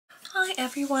Hi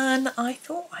everyone, I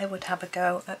thought I would have a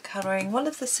go at colouring one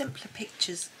of the simpler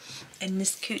pictures in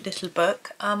this cute little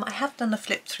book. I have done a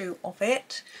flip through of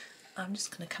it. I'm just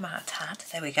going to come out a tad,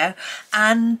 there we go.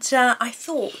 And I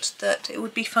thought that it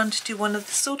would be fun to do one of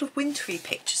the sort of wintry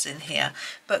pictures in here,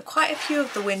 but quite a few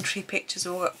of the wintry pictures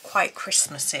are quite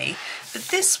Christmassy, but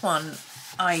this one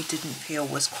I didn't feel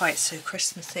was quite so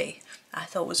Christmassy. I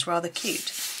thought it was rather cute,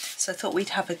 so I thought we'd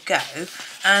have a go.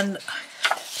 And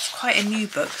it's quite a new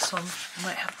book, so I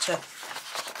might have to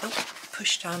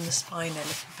push down the spine a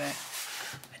little bit.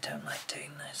 I don't like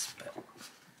doing this, but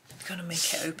I'm going to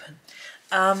make it open.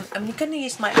 I'm going to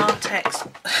use my Arrtx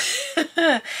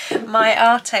my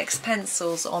Arrtx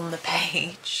pencils on the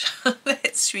page.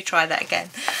 Should we try that again?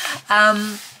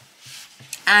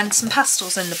 And some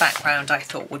pastels in the background I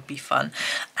thought would be fun.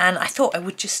 And I thought I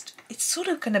would just, it's sort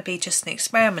of going to be just an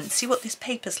experiment, see what this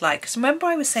paper's like. Because remember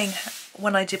I was saying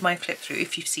when I did my flip through,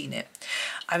 if you've seen it,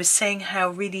 I was saying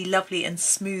how really lovely and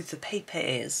smooth the paper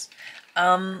is.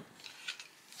 I'm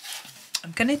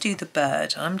going to do the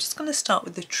bird, and I'm just going to start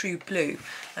with the true blue.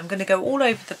 I'm going to go all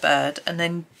over the bird and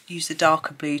then use the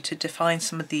darker blue to define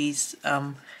some of these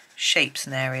shapes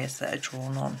and areas that are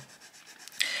drawn on.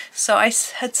 So I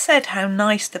had said how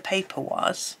nice the paper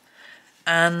was,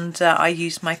 and I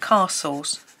used my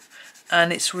castles,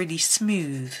 and it's really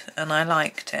smooth and I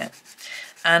liked it.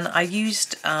 And I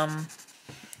used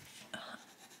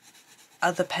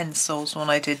other pencils when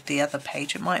I did the other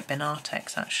page. It might have been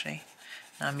Arrtx actually.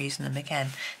 I'm using them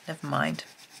again, never mind.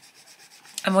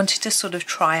 I wanted to sort of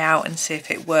try out and see if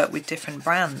it worked with different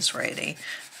brands really,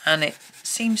 and it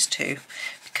seems to,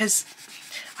 because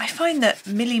I find that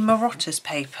Millie Marotta's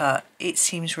paper, it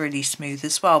seems really smooth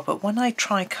as well, but when I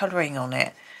try colouring on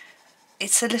it,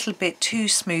 it's a little bit too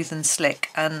smooth and slick,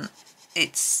 and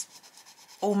it's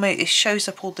almost, it shows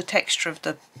up all the texture of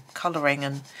the colouring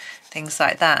and things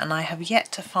like that, and I have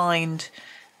yet to find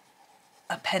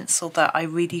a pencil that I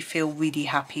really feel really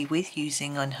happy with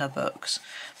using on her books.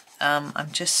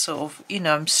 I'm just sort of, you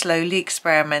know, I'm slowly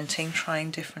experimenting,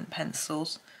 trying different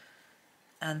pencils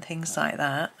and things like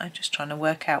that. I'm just trying to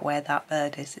work out where that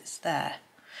bird is. It's there.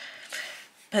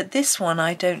 But this one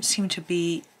I don't seem to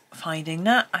be finding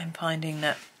that. I'm finding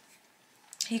that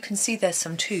you can see there's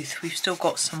some tooth. We've still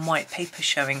got some white paper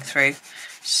showing through.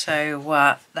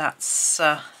 So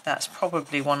that's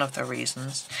probably one of the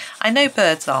reasons. I know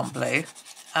birds aren't blue,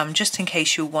 just in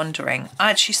case you're wondering.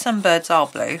 Actually, some birds are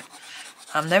blue.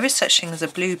 There is such thing as a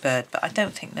blue bird, but I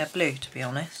don't think they're blue, to be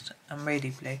honest. I'm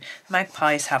really blue.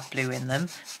 Magpies have blue in them.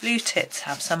 Blue tits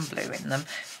have some blue in them.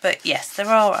 But yes, there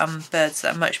are birds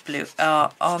that are much blue,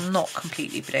 are not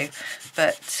completely blue.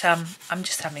 But I'm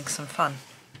just having some fun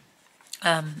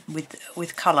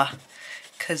with colour,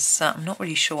 because I'm not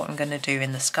really sure what I'm going to do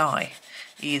in the sky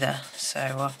either,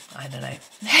 so I don't know.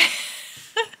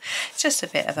 It's just a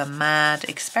bit of a mad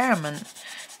experiment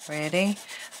really.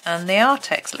 And the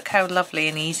Arrtx, look how lovely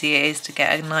and easy it is to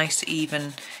get a nice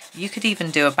even, you could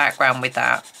even do a background with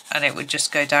that and it would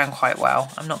just go down quite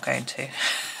well. I'm not going to.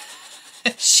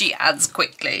 She adds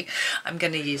quickly. I'm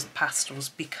going to use pastels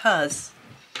because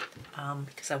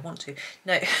I want to.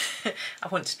 No, I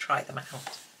want to try them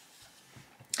out.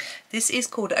 This is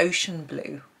called Ocean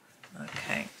Blue.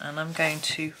 Okay, and I'm going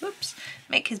to, whoops,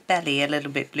 make his belly a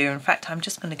little bit blue. In fact, I'm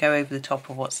just going to go over the top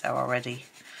of what's there already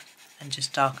and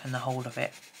just darken the whole of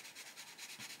it.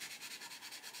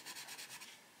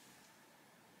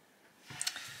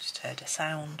 Just heard a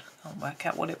sound, can't work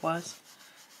out what it was.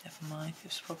 Never mind, it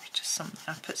was probably just something.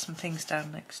 I put some things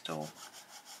down next door,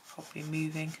 probably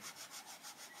moving.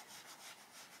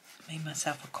 Made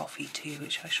myself a coffee too,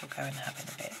 which I shall go and have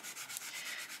in a bit.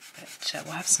 But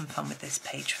we'll have some fun with this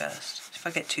page first. If I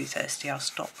get too thirsty, I'll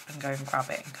stop and go and grab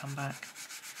it and come back.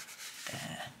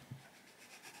 There.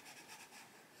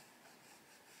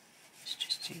 Let's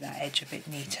just do that edge a bit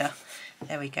neater.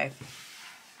 There we go.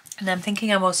 And I'm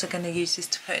thinking I'm also going to use this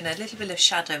to put in a little bit of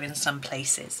shadow in some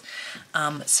places.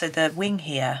 So the wing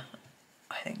here,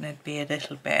 I think there'd be a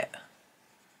little bit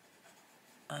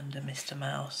under Mr.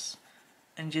 Mouse.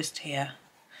 And just here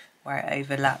where it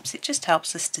overlaps, it just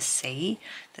helps us to see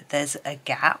that there's a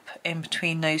gap in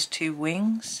between those two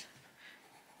wings.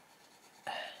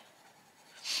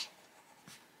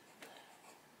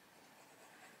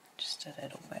 Just a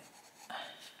little bit.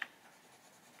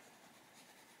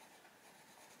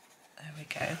 There we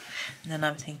go. And then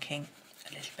I'm thinking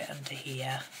a little bit under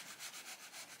here.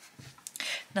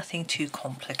 Nothing too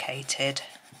complicated.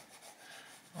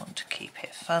 I want to keep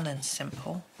it fun and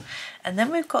simple. And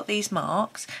then we've got these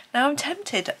marks. Now I'm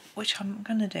tempted, which I'm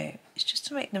going to do, is just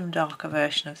to make them a darker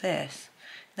version of this.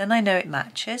 Then I know it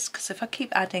matches, because if I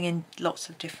keep adding in lots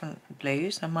of different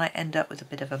blues, I might end up with a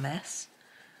bit of a mess.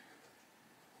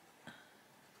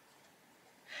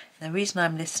 And the reason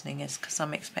I'm listening is because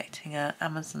I'm expecting an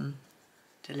Amazon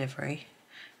delivery.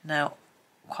 Now,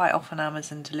 quite often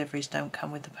Amazon deliveries don't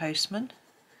come with the postman.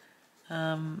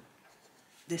 I've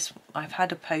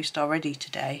had a post already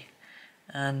today,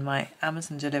 and my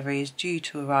Amazon delivery is due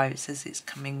to arrive. It says it's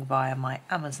coming via my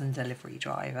Amazon delivery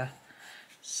driver.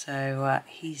 So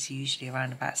he's usually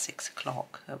around about 6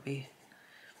 o'clock. That'll be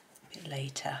a bit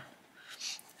later.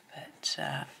 But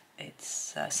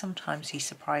it's sometimes he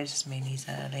surprises me and he's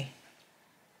early.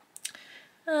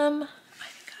 I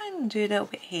think I can do a little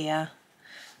bit here.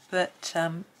 But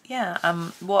yeah,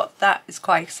 what that is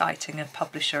quite exciting. A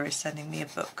publisher is sending me a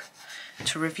book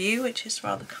to review, which is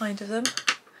rather kind of them.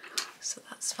 So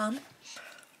that's fun.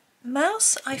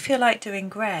 Mouse, I feel like doing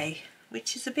grey,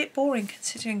 which is a bit boring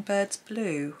considering Bird's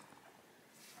blue.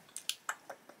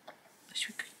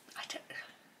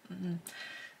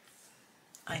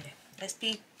 I know. Let's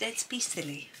be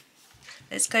silly.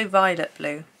 Let's go violet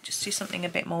blue. Just do something a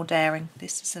bit more daring.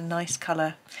 This is a nice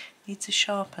colour. Needs a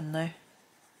sharpen though.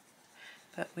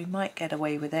 But we might get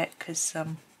away with it because if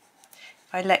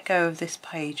I let go of this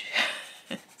page,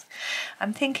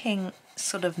 I'm thinking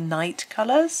sort of night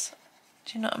colours.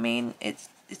 Do you know what I mean? It's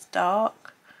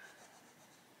dark.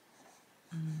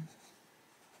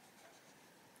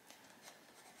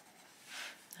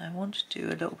 I want to do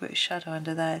a little bit of shadow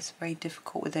under there. It's very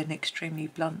difficult with an extremely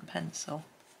blunt pencil.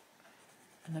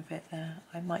 And a bit there.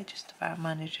 I might just about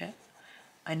manage it.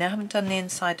 I now haven't done the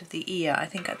inside of the ear. I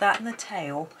think that and the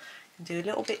tail can do a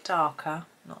little bit darker.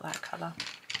 Not that colour.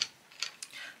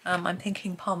 I'm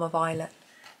thinking Palmer Violet.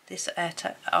 This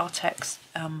Arrtx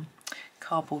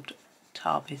cardboard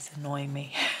tub is annoying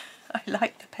me. I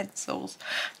like the pencils,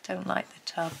 don't like the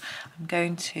tub. I'm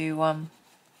going to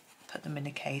put them in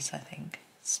a case, I think.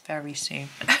 It's very soon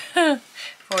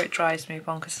before it dries, move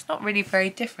on, because it's not really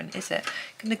very different, is it?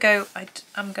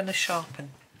 I'm going to sharpen.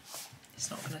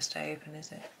 It's not going to stay open,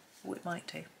 is it? Oh, it might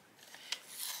do.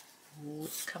 Oh,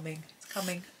 it's coming, it's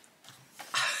coming.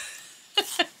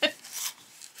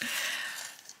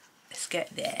 Let's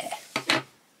get there.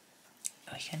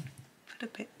 I can put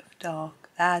a bit of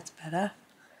dark. That's better.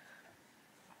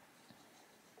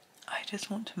 I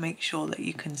just want to make sure that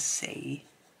you can see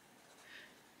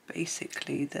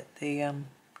basically that the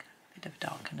bit of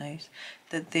darker nose,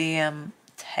 that the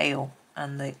tail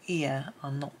and the ear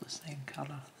are not the same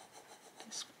colour.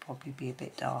 This will probably be a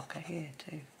bit darker here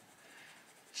too.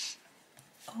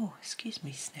 Oh, excuse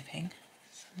me, sniffing.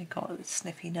 Suddenly got a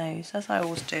sniffy nose, as I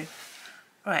always do.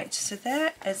 Right, so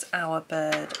there is our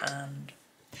bird and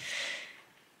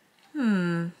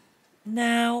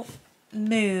now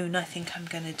moon I think I'm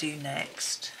going to do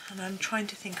next, and I'm trying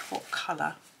to think of what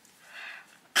colour.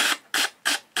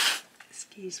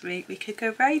 Excuse me, we could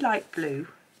go very light blue.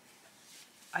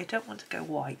 I don't want to go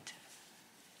white.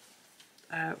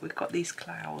 We've got these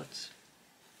clouds.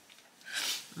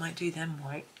 Might do them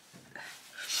white.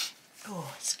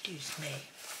 Oh, excuse me.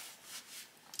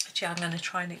 Actually, I'm going to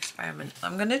try an experiment.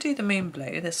 I'm going to do the moon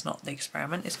blue. That's not the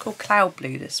experiment. It's called cloud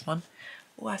blue, this one.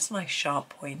 Oh, that's a nice sharp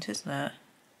point, isn't it?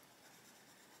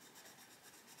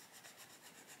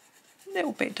 A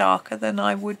little bit darker than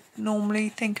I would normally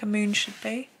think a moon should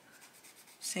be,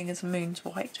 seeing as the moon's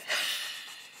white.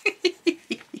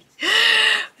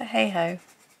 But hey ho.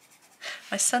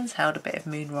 My son's held a bit of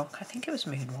moon rock. I think it was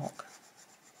moon rock.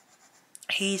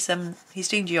 He's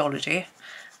doing geology,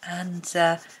 and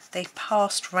they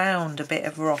passed round a bit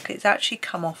of rock. It's actually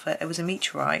come off it was a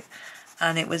meteorite,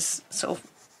 and it was sort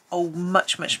of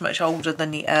much older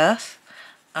than the Earth,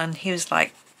 and he was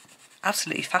like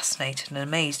absolutely fascinated and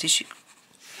amazed. You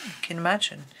can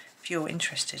imagine. If you're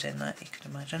interested in that, you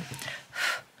can imagine.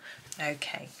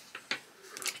 Okay,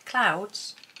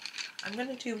 clouds. I'm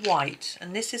going to do white,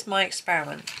 and this is my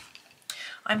experiment.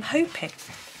 I'm hoping...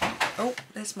 Oh,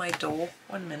 there's my door.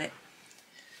 1 minute.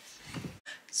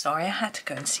 Sorry, I had to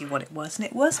go and see what it was, and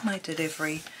it was my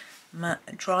delivery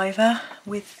driver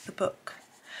with the book.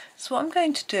 So what I'm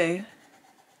going to do,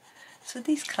 so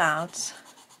these clouds,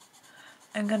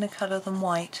 I'm going to colour them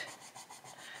white.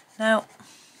 Now,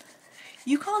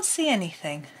 you can't see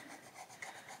anything,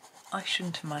 I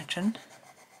shouldn't imagine.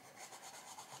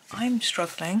 I'm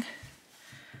struggling,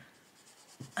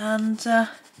 and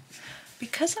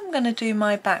because I'm going to do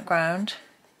my background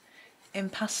in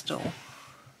pastel,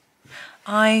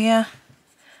 I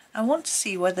want to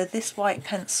see whether this white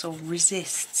pencil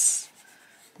resists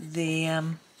the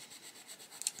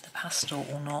pastel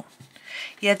or not.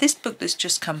 Yeah, this book that's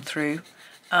just come through,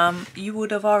 You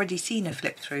would have already seen a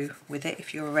flip through with it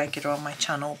if you're a regular on my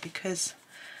channel, because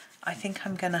I think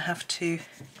I'm going to have to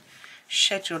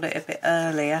schedule it a bit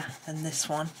earlier than this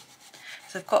one.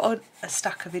 So I've got a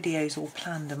stack of videos all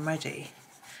planned and ready,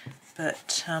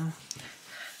 but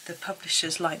the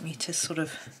publishers like me to sort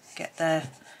of get their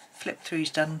flip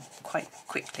throughs done quite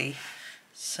quickly,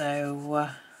 so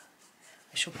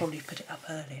I shall probably put it up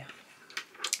earlier.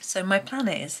 So my plan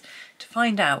is to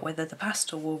find out whether the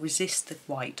pastel will resist the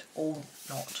white or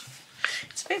not.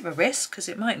 It's a bit of a risk because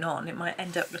it might not, and it might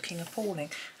end up looking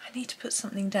appalling. I need to put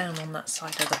something down on that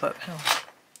side of the book. Hang on.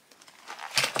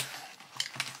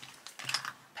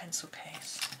 Pencil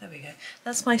case. There we go.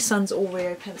 That's my son's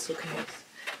Oreo pencil case.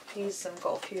 He's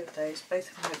got a few of those, both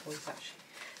of my boys actually.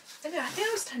 Anyway, I think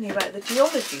I was telling you about the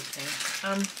geology thing.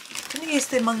 I'm going to use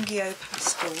the Mungyo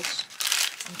Pastels.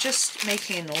 I'm just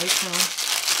making a noise now.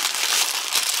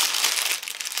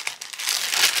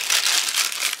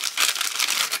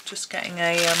 Just getting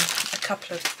a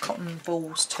couple of cotton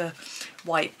balls to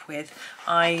wipe with.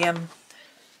 I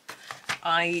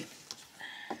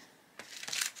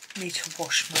need to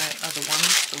wash my other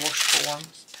ones, the washable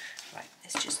ones. Right,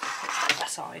 let's just put that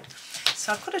aside.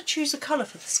 So I've got to choose a colour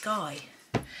for the sky.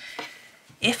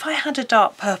 If I had a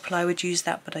dark purple I would use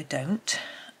that, but I don't.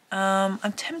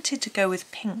 I'm tempted to go with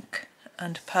pink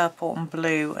and purple and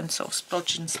blue and sort of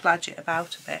splodge and splodge it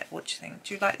about a bit. What do you think?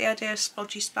 Do you like the idea of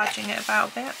splodgy splodging it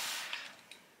about a bit?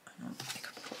 I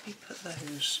could probably put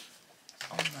those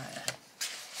on there.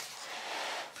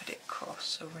 Put it across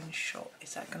so we're in shot.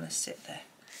 Is that going to sit there?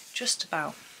 Just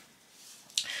about.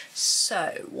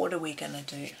 So what are we going to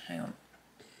do? Hang on.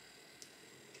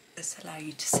 Let's allow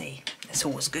you to see. It's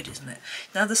always good, isn't it?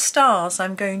 Now the stars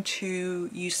I'm going to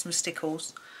use some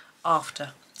stickles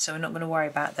after, so we're not going to worry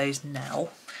about those now,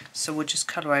 so we'll just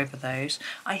colour over those.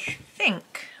 I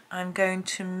think I'm going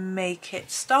to make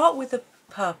it start with the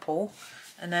purple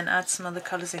and then add some other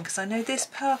colours in, because I know this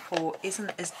purple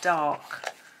isn't as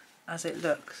dark as it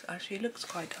looks. Actually it looks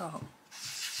quite dark.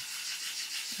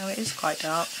 No, it is quite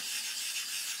dark,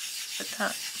 but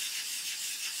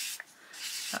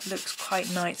that looks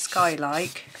quite night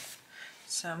sky-like.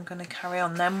 So I'm going to carry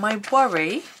on. Then my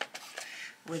worry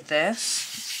with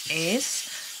this is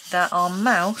that our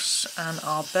mouse and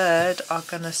our bird are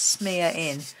going to smear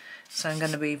in. So I'm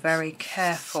going to be very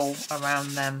careful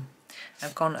around them.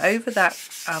 I've gone over that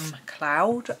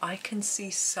cloud. I can see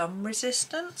some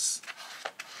resistance.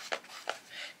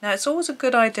 Now it's always a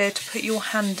good idea to put your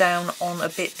hand down on a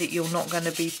bit that you're not going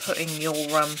to be putting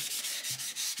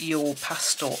your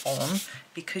pastel on,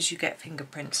 because you get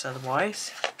fingerprints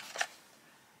otherwise,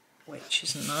 which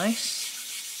isn't nice.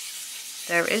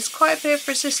 There is quite a bit of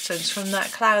resistance from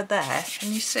that cloud there,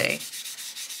 can you see?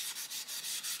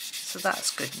 So that's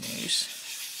good news.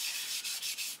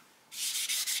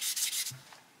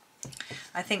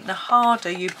 I think the harder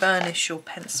you burnish your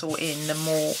pencil in, the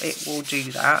more it will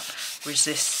do that,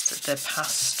 resist the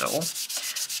pastel.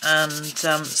 And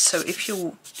so if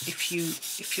you're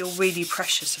really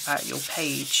precious about your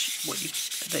page,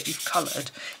 that you've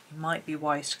coloured, it might be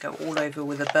wise to go all over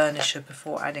with a burnisher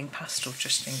before adding pastel,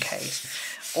 just in case.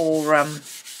 Or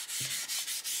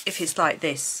if it's like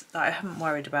this, I haven't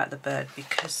worried about the bird,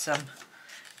 because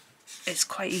it's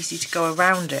quite easy to go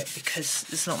around it because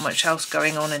there's not much else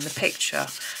going on in the picture.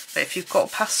 But if you've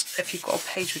got a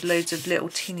page with loads of little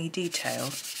teeny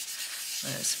details,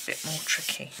 then it's a bit more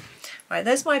tricky. Right,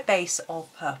 there's my base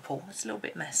of purple. It's a little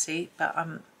bit messy, but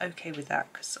I'm okay with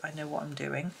that because I know what I'm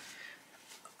doing.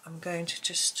 I'm going to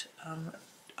just,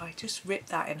 I just rip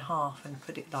that in half and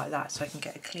put it like that so I can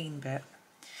get a clean bit.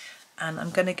 And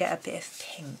I'm going to get a bit of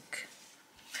pink.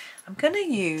 I'm going to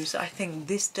use, I think,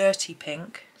 this dusky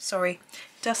pink.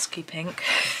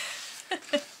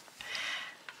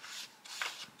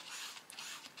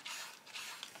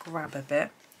 Grab a bit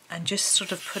and just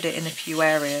sort of put it in a few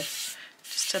areas,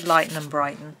 just to lighten and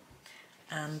brighten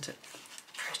and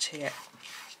pretty it.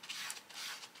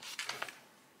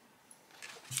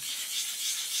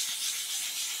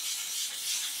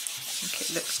 I think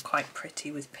it looks quite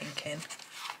pretty with pink in.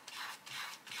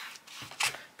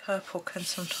 Purple can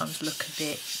sometimes look a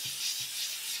bit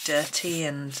dirty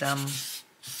and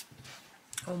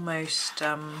almost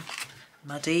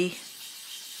muddy.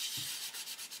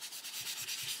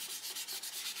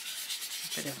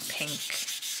 A bit of pink.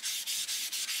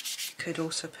 You could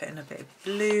also put in a bit of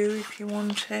blue if you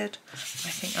wanted. I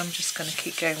think I'm just going to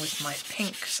keep going with my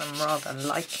pink because I'm rather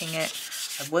liking it.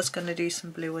 I was going to do some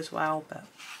blue as well, but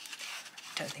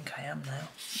I don't think I am now.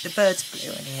 The bird's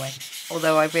blue anyway,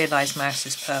 although I realise mouse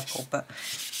is purple, but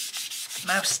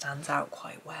mouse stands out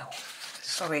quite well.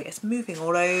 Sorry, it's moving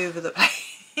all over the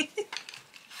place.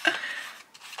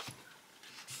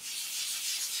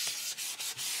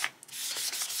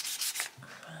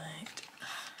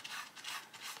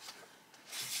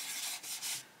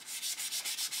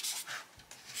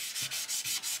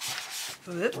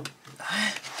 Whoop.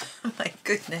 My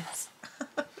goodness.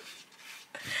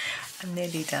 I'm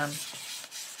nearly done,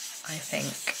 I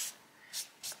think.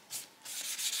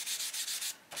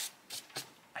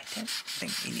 I don't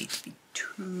think we need to be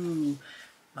too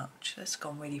much. That's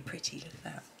gone really pretty. Look at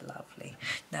that. Lovely.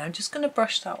 Now I'm just going to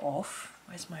brush that off.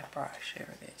 Where's my brush?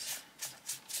 Here it is.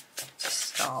 To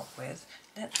start with,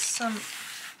 let's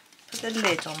put the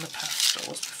lid on the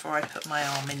pastels before I put my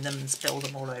arm in them and spill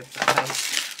them all over the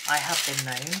place. I have been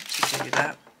known to do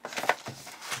that.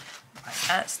 Right,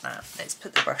 that's that. Let's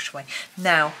put the brush away.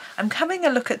 Now I'm having a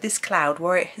look at this cloud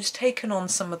where it has taken on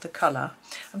some of the colour.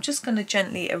 I'm just going to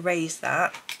gently erase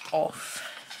that off.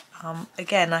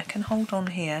 Again, I can hold on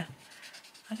here.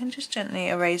 I can just gently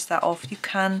erase that off. You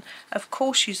can, of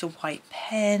course, use a white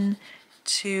pen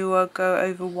to go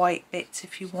over white bits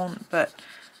if you want, but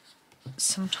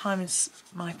sometimes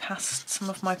some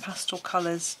of my pastel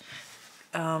colours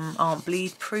aren't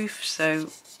bleed proof, so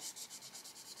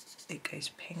it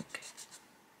goes pink.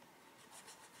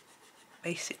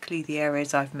 Basically the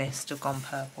areas I've missed have gone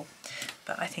purple,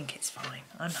 but I think it's fine.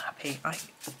 I'm happy. I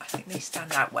think they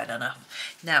stand out well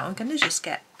enough. Now I'm going to just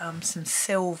get some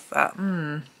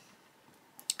silver.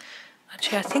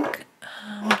 Actually, I think,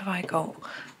 what have I got?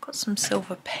 Got some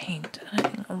silver paint. I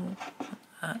think I want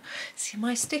that. See,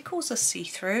 my stickles are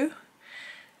see-through.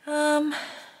 I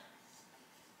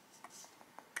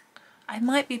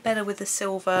might be better with the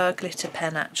silver glitter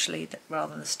pen actually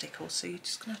rather than the stickles, so you're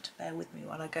just going to have to bear with me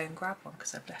while I go and grab one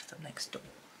because I've left them next door.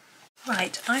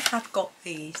 Right, I have got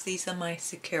these. These are my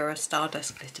Sakura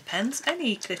Stardust glitter pens.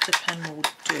 Any glitter pen will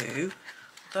do.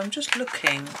 But I'm just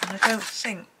looking and I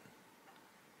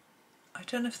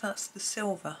don't know if that's the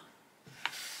silver.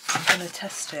 I'm going to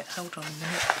test it. Hold on a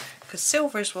minute. Because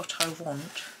silver is what I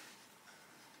want.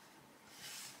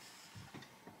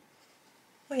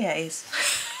 Oh yeah, it is.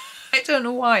 I don't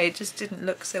know why, it just didn't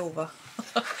look silver.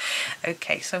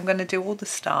 Okay, so I'm going to do all the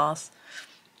stars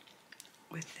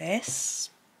with this.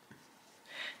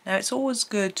 Now it's always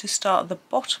good to start at the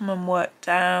bottom and work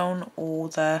down, or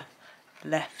the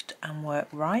left and work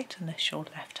right, unless you're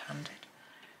left-handed.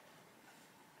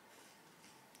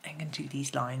 I can do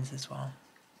these lines as well.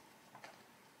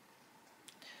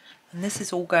 And this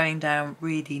is all going down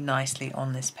really nicely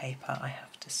on this paper, I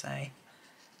have to say.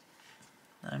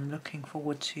 I'm looking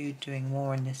forward to doing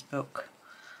more in this book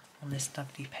on this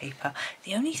lovely paper.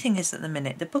 The only thing is at the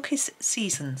minute, the book is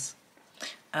seasons.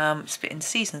 Split into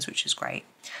seasons, which is great.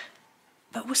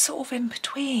 But we're sort of in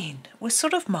between. We're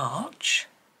sort of March.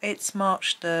 It's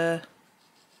March the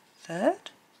 3rd,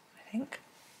 I think.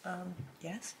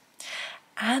 Yes.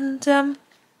 And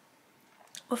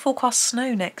we're forecast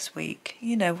snow next week.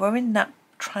 You know, we're in that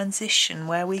transition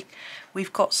where we've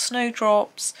got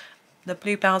snowdrops. The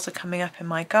bluebells are coming up in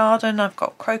my garden. I've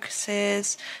got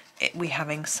crocuses. We're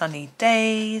having sunny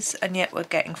days, and yet we're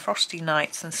getting frosty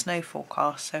nights and snow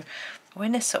forecasts. So we're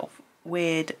in a sort of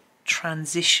weird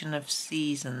transition of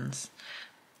seasons.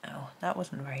 Oh, that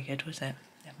wasn't very good, was it?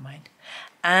 Never mind.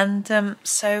 And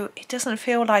so it doesn't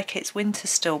feel like it's winter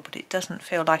still, but it doesn't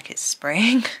feel like it's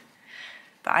spring.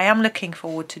 But I am looking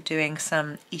forward to doing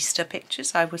some Easter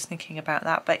pictures. I was thinking about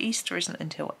that, but Easter isn't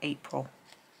until April.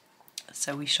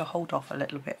 So we shall hold off a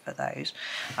little bit for those.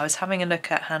 I was having a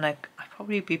look at Hannah. I'd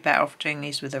probably be better off doing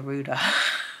these with a ruler.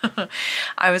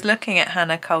 I was looking at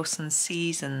Hannah Coulson's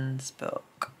Seasons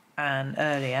book, and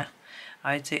earlier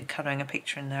I did colouring a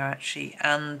picture in there actually,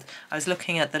 and I was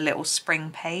looking at the little spring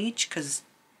page because,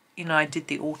 you know, I did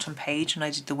the autumn page and I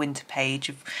did the winter page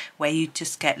of where you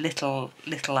just get little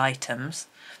items,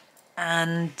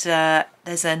 and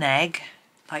there's an egg,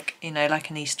 like, you know, like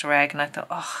an Easter egg, and I thought,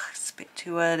 oh, it's a bit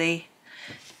too early.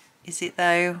 Is it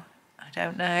though? I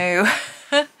don't know.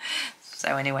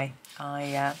 So anyway,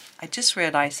 I just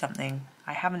realised something.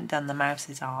 I haven't done the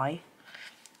mouse's eye.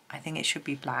 I think it should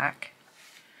be black.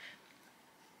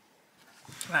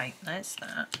 Right, that's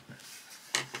that.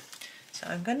 So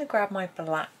I'm going to grab my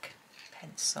black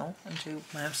pencil and do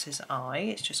mouse's eye.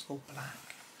 It's just called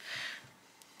black.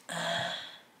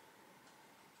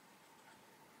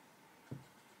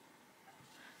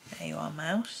 There you are,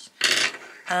 mouse.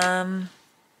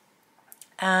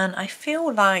 And I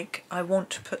feel like I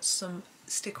want to put some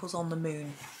stickles on the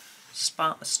moon.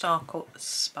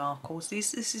 Sparkles.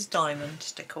 This is diamond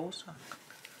stickles. I'm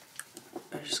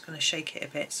just going to shake it a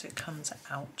bit so it comes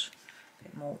out a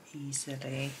bit more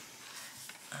easily.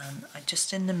 I'm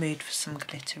just in the mood for some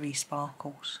glittery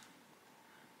sparkles.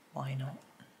 Why not?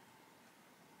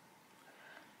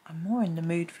 I'm more in the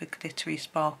mood for glittery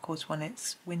sparkles when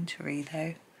it's wintry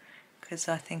though, because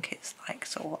I think it's like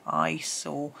sort of ice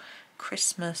or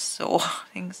Christmas or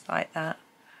things like that.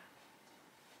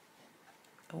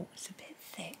 oh, it's a bit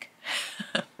thick.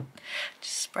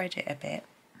 Just spread it a bit.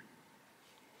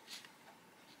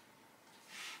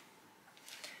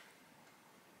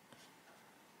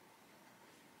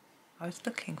 I was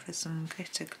looking for some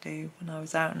glitter glue when I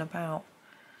was out and about,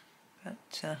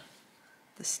 but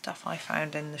the stuff I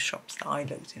found in the shops that I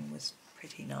looked in was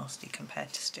pretty nasty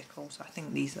compared to Stickles. I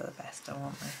think these are the best,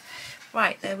 aren't they?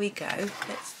 Right, there we go.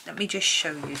 Let me just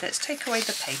show you. Let's take away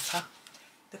the paper.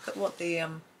 Look at what the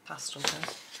pastel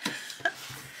does.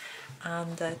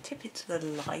 And tip it to the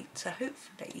light, so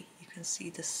hopefully you can see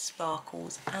the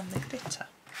sparkles and the glitter.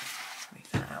 Move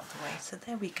that out of the way. So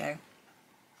there we go.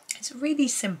 It's really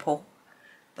simple,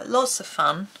 but lots of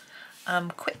fun,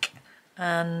 quick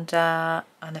and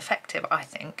effective, I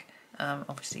think.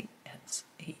 Obviously, it's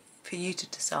for you to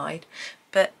decide,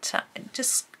 but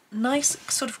just nice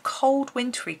sort of cold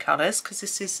wintry colours,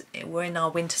 because we're in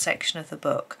our winter section of the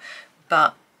book,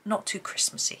 but not too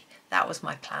Christmassy. That was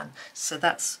my plan, so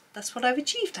that's what I've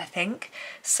achieved, I think.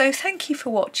 So thank you for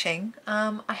watching.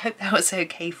 I hope that was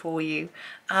okay for you.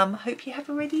 Hope you have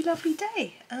a really lovely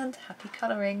day and happy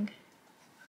colouring.